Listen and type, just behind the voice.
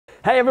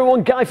Hey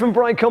everyone, Guy from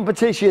Bright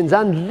Competitions,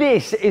 and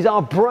this is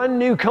our brand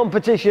new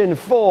competition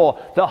for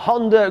the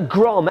Honda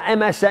Grom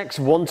MSX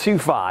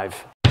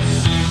 125.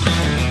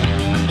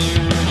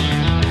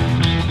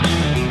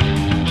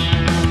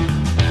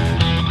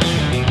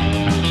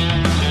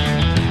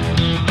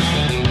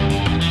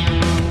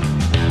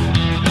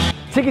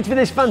 Tickets for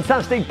this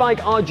fantastic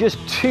bike are just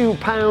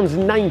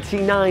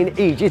 £2.99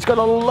 each. It's got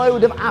a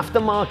load of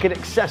aftermarket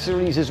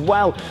accessories as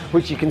well,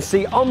 which you can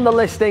see on the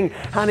listing,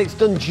 and it's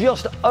done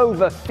just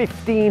over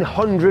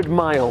 1,500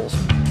 miles.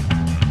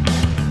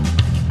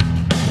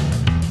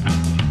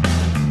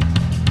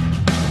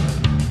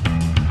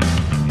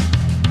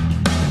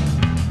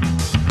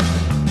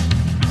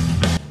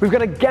 We've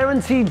got a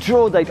guaranteed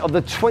draw date of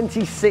the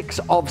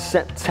 26th of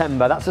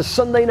September. That's a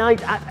Sunday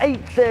night at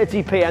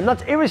 8:30 p.m.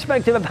 That's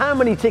irrespective of how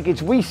many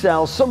tickets we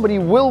sell, somebody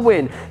will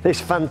win this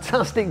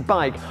fantastic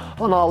bike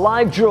on our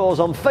live draws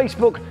on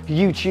Facebook,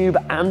 YouTube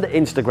and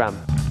Instagram.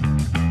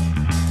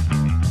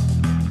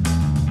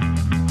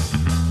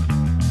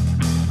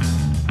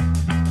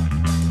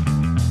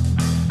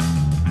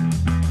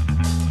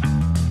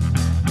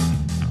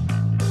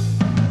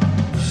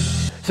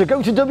 So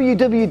go to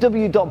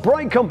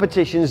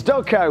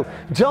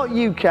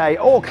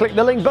www.brightcompetitions.co.uk or click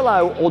the link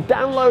below or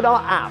download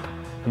our app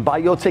and buy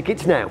your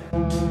tickets now.